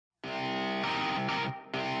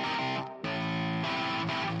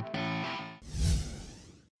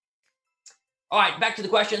All right, back to the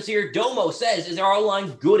questions here. Domo says, is our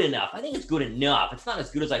line good enough? I think it's good enough. It's not as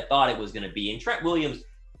good as I thought it was going to be. And Trent Williams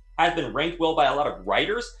has been ranked well by a lot of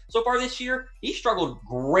writers so far this year. He struggled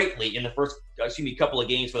greatly in the first, couple of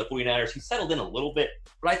games for the 49ers. He settled in a little bit,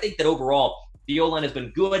 but I think that overall, the O-line has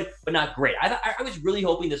been good, but not great. I was really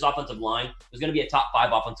hoping this offensive line was going to be a top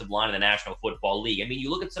 5 offensive line in the National Football League. I mean, you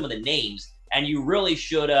look at some of the names, and you really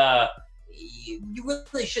should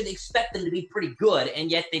expect them to be pretty good,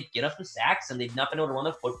 and yet they've get up some sacks, and they've not been able to run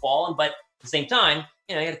the football. But at the same time,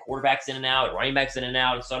 you had quarterbacks in and out, running backs in and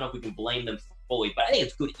out, and so I don't know if we can blame them fully, but I think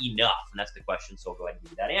it's good enough, and that's the question, so I'll go ahead and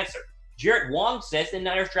give you that answer. Jarrett Wong says the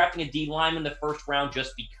Niners drafting a D lineman in the first round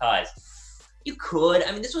just because. You could.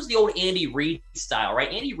 I mean, this was the old Andy Reid style, right?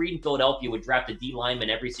 Andy Reid in Philadelphia would draft a D lineman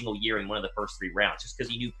every single year in one of the first 3 rounds just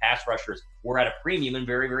because he knew pass rushers were at a premium and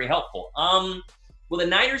very, very helpful. Will the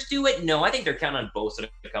Niners do it? No, I think they're counting on Bosa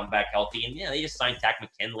to come back healthy. And, they just signed Takk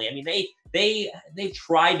McKinley. I mean, they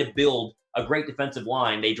tried to build a great defensive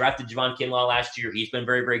line. They drafted Javon Kinlaw last year. He's been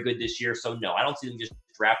very, very good this year. So, no, I don't see them just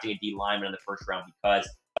drafting a D lineman in the first round because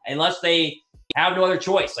unless they have no other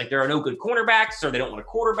choice, like there are no good cornerbacks or they don't want a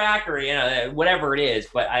quarterback or, whatever it is.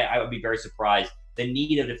 But I would be very surprised. The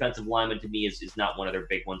need of defensive linemen to me is not one of their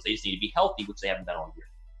big ones. They just need to be healthy, which they haven't done all year.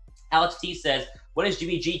 Alex T says, when is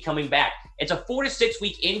Jimmy G coming back? It's a 4 to 6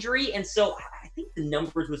 week injury, and so I think the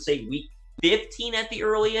numbers would say week 15 at the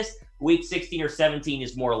earliest. Week 16 or 17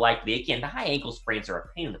 is more likely. Again, the high ankle sprains are a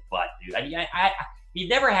pain in the butt, dude. You've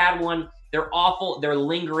never had one. They're awful. They're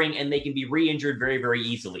lingering, and they can be re-injured very, very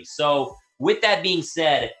easily. So with that being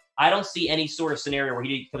said, I don't see any sort of scenario where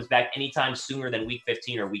he comes back anytime sooner than week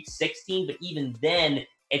 15 or week 16, but even then,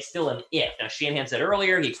 it's still an if. Now, Shanahan said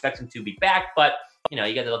earlier he expects him to be back, but you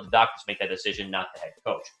got to let the doctors make that decision, not the head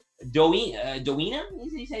coach. Doina?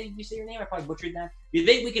 You say your name? I probably butchered that. Do you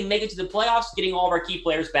think we can make it to the playoffs, getting all of our key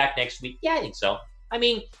players back next week? Yeah, I think so. I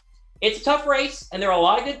mean, it's a tough race, and there are a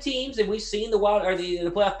lot of good teams, and we've seen the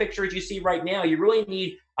playoff picture as you see right now. You really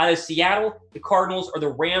need either Seattle, the Cardinals, or the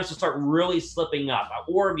Rams to start really slipping up,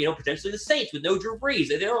 or potentially the Saints with no Drew Brees.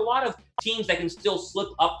 There are a lot of teams that can still slip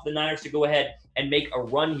up the Niners to go ahead and make a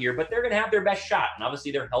run here, but they're going to have their best shot, and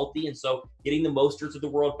obviously they're healthy, and so getting the Mosterts of the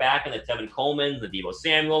world back, and the Tevin Coleman, the Deebo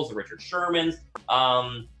Samuels, the Richard Shermans,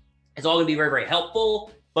 it's all going to be very, very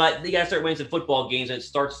helpful. But they got to start winning some football games, and it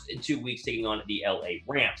starts in 2 weeks taking on the LA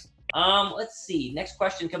Rams. Let's see. Next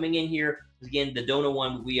question coming in here. Again, the Dona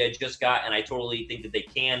one we just got, and I totally think that they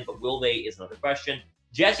can, but will they is another question.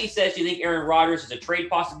 Jesse says, do you think Aaron Rodgers is a trade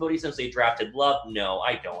possibility since they drafted Love? No,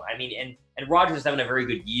 I don't. I mean, and Rodgers is having a very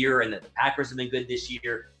good year, and the Packers have been good this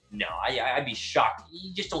year. No, I'd be shocked.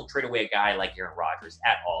 You just don't trade away a guy like Aaron Rodgers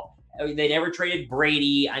at all. I mean, they never traded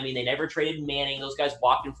Brady. I mean, they never traded Manning. Those guys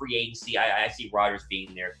walked in free agency. I see Rodgers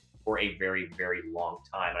being there for a very, very long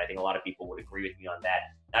time, and I think a lot of people would agree with me on that.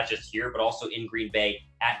 Not just here, but also in Green Bay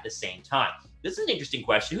at the same time. This is an interesting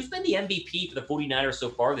question. Who's been the MVP for the 49ers so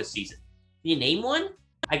far this season? Can you name one?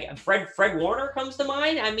 Fred Warner comes to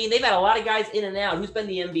mind. I mean, they've had a lot of guys in and out. Who's been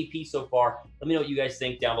the MVP so far? Let me know what you guys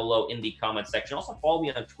think down below in the comment section. Also, follow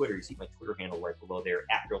me on Twitter. You see my Twitter handle right below there,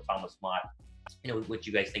 Report Thomas Mott. What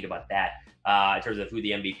you guys think about that in terms of who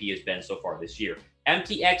the MVP has been so far this year.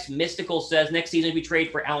 MTX Mystical says, next season we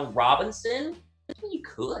trade for Allen Robinson. You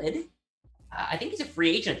could. I think he's a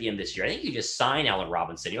free agent at the end of this year. I think you just sign Allen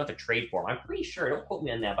Robinson. You don't have to trade for him. I'm pretty sure. Don't quote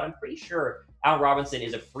me on that, but I'm pretty sure Allen Robinson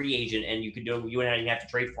is a free agent, and you wouldn't even have to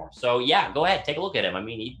trade for him. So yeah, go ahead, take a look at him. I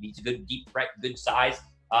mean, he's a good deep threat, good size.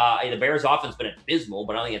 The Bears' offense has been abysmal,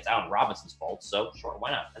 but I don't think it's Allen Robinson's fault. So sure,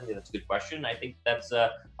 why not? I think that's a good question. I think that's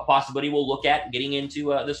a possibility we'll look at getting into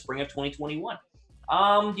the spring of 2021.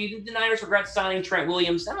 Do you think the Niners regret signing Trent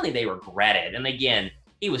Williams? I don't think they regret it. And again,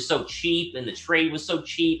 he was so cheap, and the trade was so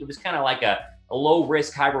cheap. It was kind of like a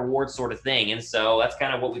low-risk, high-reward sort of thing. And so that's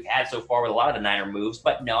kind of what we've had so far with a lot of the Niner moves.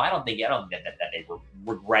 But no, I don't think that they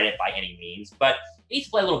regret it by any means. But he needs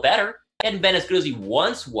to play a little better. He hadn't been as good as he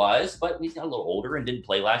once was, but he's got a little older and didn't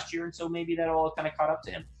play last year. And so maybe that all kind of caught up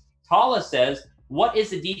to him. Tala says, what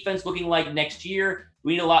is the defense looking like next year?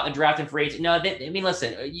 We need a lot in the draft and free agent. No,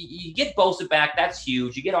 listen, you get Bosa back. That's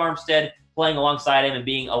huge. You get Armstead playing alongside him and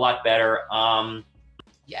being a lot better.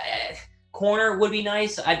 Corner would be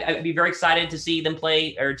nice. I'd be very excited to see them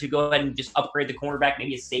play or to go ahead and just upgrade the cornerback,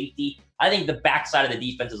 maybe a safety. I think the backside of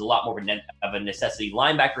the defense is a lot more of a necessity.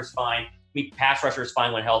 Linebacker's fine. Pass rusher is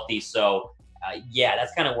fine when healthy. So,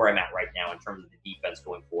 that's kind of where I'm at right now in terms of the defense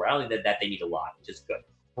going forward. I don't think that they need a lot, which is good.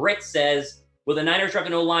 Britt says, will the Niners draft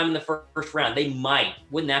an O-line in the first round? They might.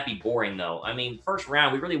 Wouldn't that be boring, though? I mean, first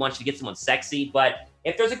round, we really want you to get someone sexy, but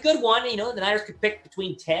if there's a good one, the Niners could pick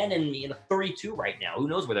between 10 and 32 right now. Who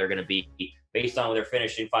knows where they're going to be based on where they're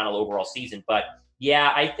finishing final overall season. But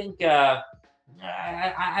yeah, I think I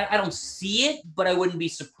don't see it, but I wouldn't be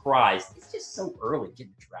surprised. It's just so early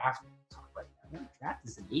getting drafted right now. The draft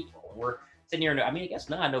is in April, and we're sitting here. I guess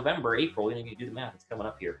not November, April. You do the math. It's coming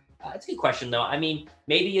up here. It's a good question, though.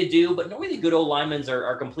 Maybe you do, but normally the good old linemen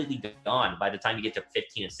are completely gone by the time you get to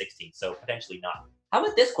 15 and 16, so potentially not. How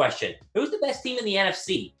about this question? Who's the best team in the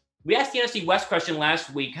NFC? We asked the NFC West question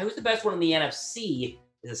last week. Who's the best one in the NFC?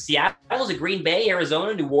 Is it Seattle? Is it Green Bay,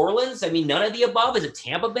 Arizona, New Orleans? None of the above. Is it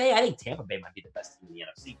Tampa Bay? I think Tampa Bay might be the best team in the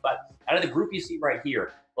NFC. But out of the group you see right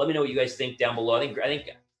here, let me know what you guys think down below. I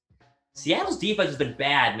think Seattle's defense has been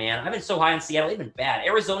bad, man. I've been so high on Seattle. They've been bad.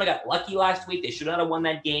 Arizona got lucky last week. They should not have won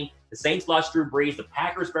that game. The Saints lost Drew Brees. The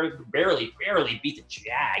Packers barely beat the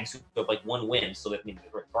Jags, who have like one win. So they're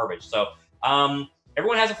garbage. So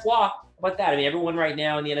everyone has a flaw. How about that? Everyone right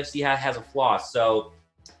now in the NFC has a flaw. So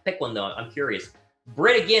pick one, though. I'm curious.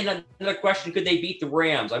 Britt, again, another question. Could they beat the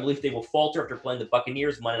Rams? I believe they will falter after playing the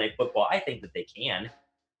Buccaneers Monday Night Football. I think that they can.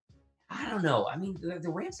 I don't know. The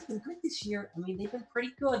Rams have been good this year. They've been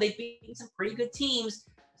pretty good. They've beaten some pretty good teams.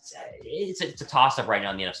 It's a toss-up right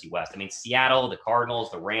now in the NFC West. Seattle, the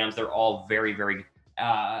Cardinals, the Rams, they're all very, very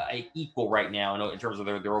equal right now in terms of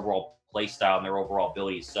their overall play style and their overall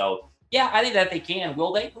abilities. So, yeah, I think that they can.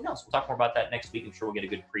 Will they? Who knows? We'll talk more about that next week. I'm sure we'll get a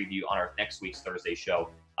good preview on our next week's Thursday show.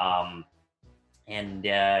 And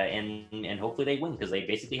hopefully they win because they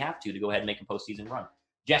basically have to go ahead and make a postseason run.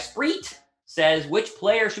 Jess Freet says, which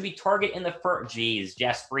player should we target in the first? Geez,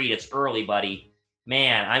 Jess Freet, it's early, buddy.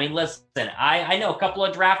 Man, listen, I know a couple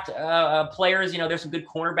of draft players. There's some good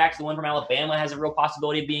cornerbacks. The one from Alabama has a real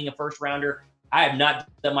possibility of being a first rounder. I have not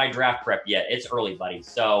done my draft prep yet. It's early, buddy.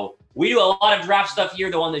 So we do a lot of draft stuff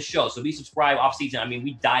here, though, on this show. So be subscribed off season.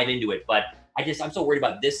 We dive into it. But I'm so worried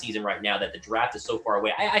about this season right now that the draft is so far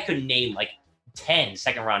away. I could name like 10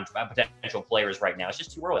 second-round potential players right now. It's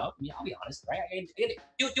just too early. I'll be honest, right? I gotta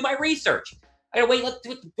do my research. I gotta wait.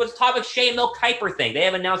 Let's talk about Shea and Mel Kiper thing. They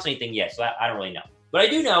haven't announced anything yet, so I don't really know. But I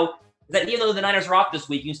do know that even though the Niners are off this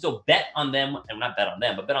week, you can still bet on them, and not bet on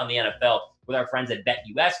them, but bet on the NFL with our friends at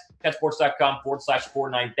BetUS,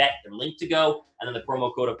 betsports.com/49bet. They're linked to go, and then the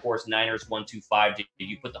promo code, of course, Niners125.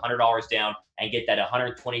 You put the $100 down and get that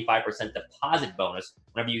 125% deposit bonus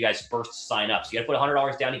whenever you guys first sign up. So you got to put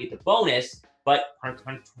 $100 down to get the bonus. But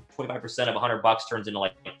 125% of $100 turns into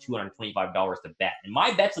like $225 to bet. And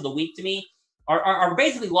my bets of the week to me are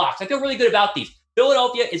basically locks. I feel really good about these.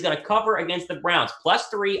 Philadelphia is going to cover against the Browns.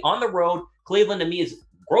 +3 on the road. Cleveland, to me, is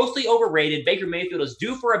grossly overrated. Baker Mayfield is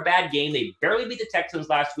due for a bad game. They barely beat the Texans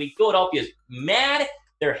last week. Philadelphia is mad.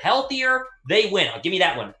 They're healthier. They win. Give me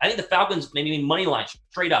that one. I think the Falcons, maybe money line,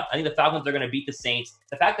 straight up. I think the Falcons are going to beat the Saints.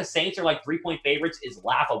 The fact the Saints are like 3-point favorites is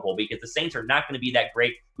laughable because the Saints are not going to be that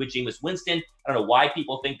great with Jameis Winston. I don't know why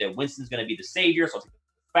people think that Winston's going to be the savior. So I'll take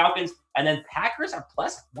the Falcons. And then Packers are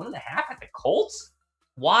 +1.5 at the Colts.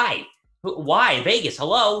 Why? Vegas,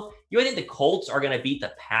 hello? You think the Colts are going to beat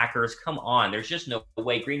the Packers? Come on. There's just no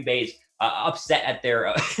way. Green Bay's upset at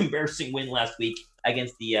their embarrassing win last week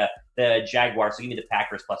against the Jaguars. So give me the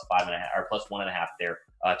Packers +5.5 or +1.5 there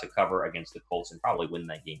to cover against the Colts and probably win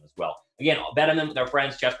that game as well. Again, bet on them with our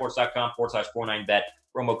friends, chessports.com/49bet.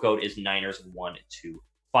 Promo code is Niners125.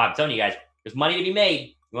 I'm telling you guys, there's money to be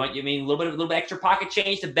made. You want, a little bit extra pocket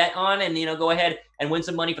change to bet on and, go ahead and win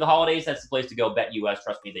some money for the holidays. That's the place to go. BetUS.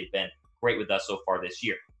 Trust me, they've been great with us so far this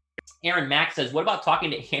year. Aaron Mack says, what about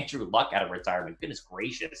talking to Andrew Luck out of retirement? Goodness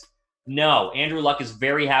gracious. No, Andrew Luck is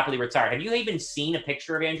very happily retired. Have you even seen a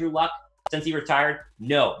picture of Andrew Luck since he retired?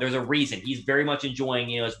 No, there's a reason. He's very much enjoying,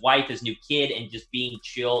 his wife, his new kid, and just being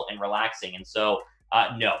chill and relaxing. And so,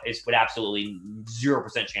 no, it's with absolutely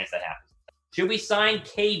 0% chance that happens. Should we sign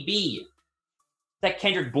KB? Is that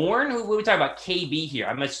Kendrick Bourne? Who are we talking about KB here?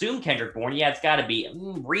 I'm assuming Kendrick Bourne. Yeah, it's got to be.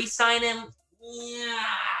 Re-sign him? Yeah,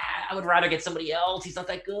 I would rather get somebody else. He's not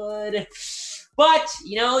that good. But,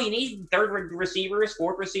 you need third receivers,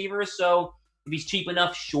 fourth receivers. So if he's cheap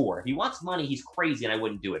enough, sure. If he wants money, he's crazy and I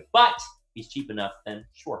wouldn't do it. But if he's cheap enough, then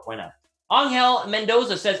sure, why not? Angel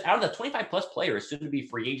Mendoza says, out of the 25-plus players soon to be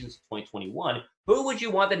free agents in 2021, who would you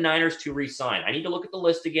want the Niners to re-sign? I need to look at the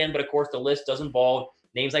list again, but of course the list does involve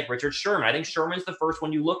names like Richard Sherman. I think Sherman's the first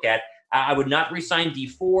one you look at. I would not re-sign D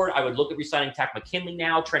Ford. I would look at re-signing Takk McKinley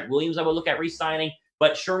now. Trent Williams I would look at re-signing.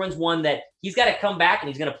 But Sherman's one that he's got to come back and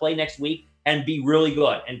he's going to play next week and be really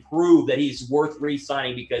good and prove that he's worth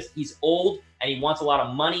re-signing because he's old and he wants a lot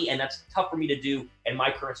of money, and that's tough for me to do in my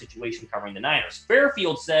current situation covering the Niners.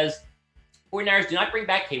 Fairfield says, 49ers do not bring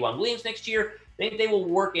back K'Wan Williams next year. think they will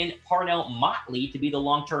work in Parnell Motley to be the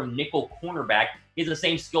long-term nickel cornerback. He has the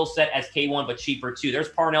same skill set as K1, but cheaper too. There's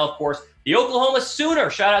Parnell, of course, the Oklahoma Sooner.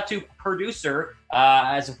 Shout out to producer,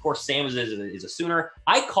 as of course Sam is a Sooner.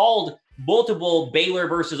 I called multiple Baylor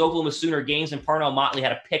versus Oklahoma Sooner games, and Parnell Motley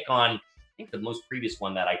had a pick on, I think, the most previous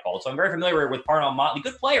one that I called. So I'm very familiar with Parnell Motley.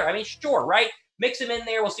 Good player. I mean, sure, right? Mix him in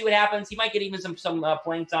there. We'll see what happens. He might get even some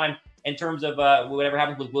playing time in terms of whatever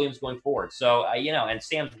happens with Williams going forward. So, and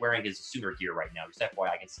Sam's wearing his Sooner gear right now. Just FYI,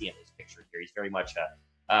 I can see him in his picture here. He's very much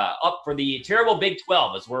up for the terrible Big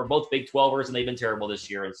 12, as we're both Big 12ers, and they've been terrible this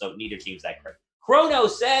year, and so neither team's that great. Chrono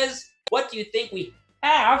says, what do you think we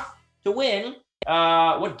have to win?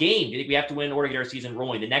 What game do you think we have to win in order to get our season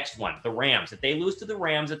rolling? The next one, the Rams. If they lose to the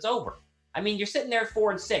Rams, it's over. I mean, you're sitting there at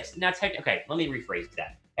 4-6. And that's okay, let me rephrase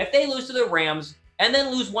that. If they lose to the Rams and then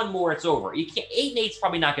lose one more, it's over. You can't. 8-8's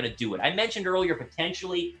probably not going to do it. I mentioned earlier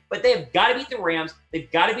potentially, but they have got to beat the Rams. They've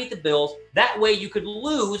got to beat the Bills. That way, you could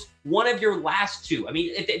lose one of your last two. I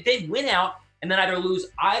mean, if they win out and then either lose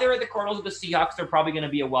either of the Cardinals or the Seahawks, they're probably going to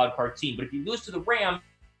be a wild card team. But if you lose to the Rams,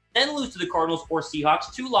 then lose to the Cardinals or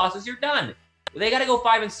Seahawks, 2 losses, you're done. They got to go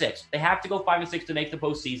 5-6. They have to go 5-6 to make the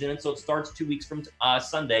postseason, and so it starts 2 weeks from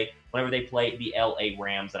Sunday whenever they play the LA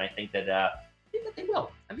Rams. And I think that they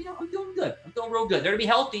will. I mean, I'm doing good. I'm doing real good. They're going to be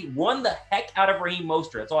healthy. Run the heck out of Raheem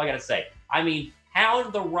Mostert. That's all I got to say. I mean,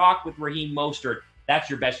 pound the rock with Raheem Mostert. That's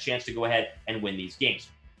your best chance to go ahead and win these games.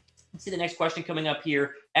 Let's see the next question coming up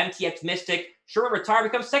here. MTX Mystic. Sherman retire,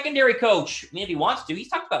 becomes secondary coach. I mean, if he wants to. He's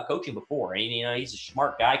talked about coaching before. And, he's a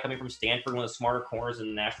smart guy coming from Stanford, one of the smarter corners in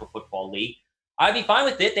the National Football League. I'd be fine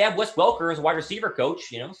with it. They have Wes Welker as a wide receiver coach,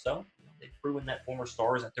 so they've proven that former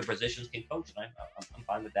stars at their positions can coach, and I'm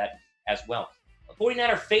fine with that as well.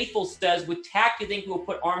 49er Faithful says, with Tack, you think we'll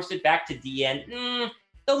put Armstead back to DN?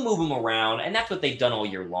 They'll move him around, and that's what they've done all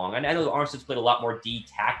year long. And I know Armstead's played a lot more D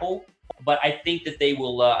tackle, but I think that they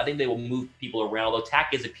will. I think they will move people around. Although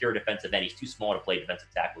Tack is a pure defensive end, he's too small to play defensive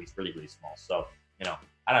tackle. He's really, really small. So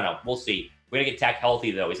I don't know. We'll see. We're gonna get Tack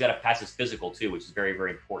healthy though. He's got to pass his physical too, which is very,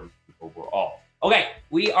 very important overall. Okay,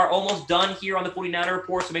 we are almost done here on the 49er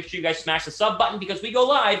Report, so make sure you guys smash the sub button because we go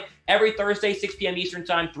live every Thursday, 6 p.m. Eastern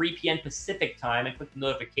Time, 3 p.m. Pacific Time, and click the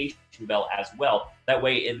notification bell as well. That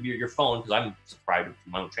way, it'll be your phone, because I'm subscribed to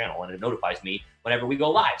my own channel, and it notifies me whenever we go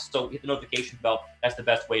live. So hit the notification bell. That's the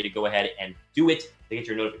best way to go ahead and do it, to get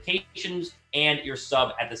your notifications and your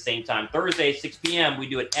sub at the same time. Thursday, 6 p.m., we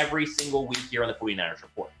do it every single week here on the 49ers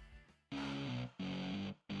Report.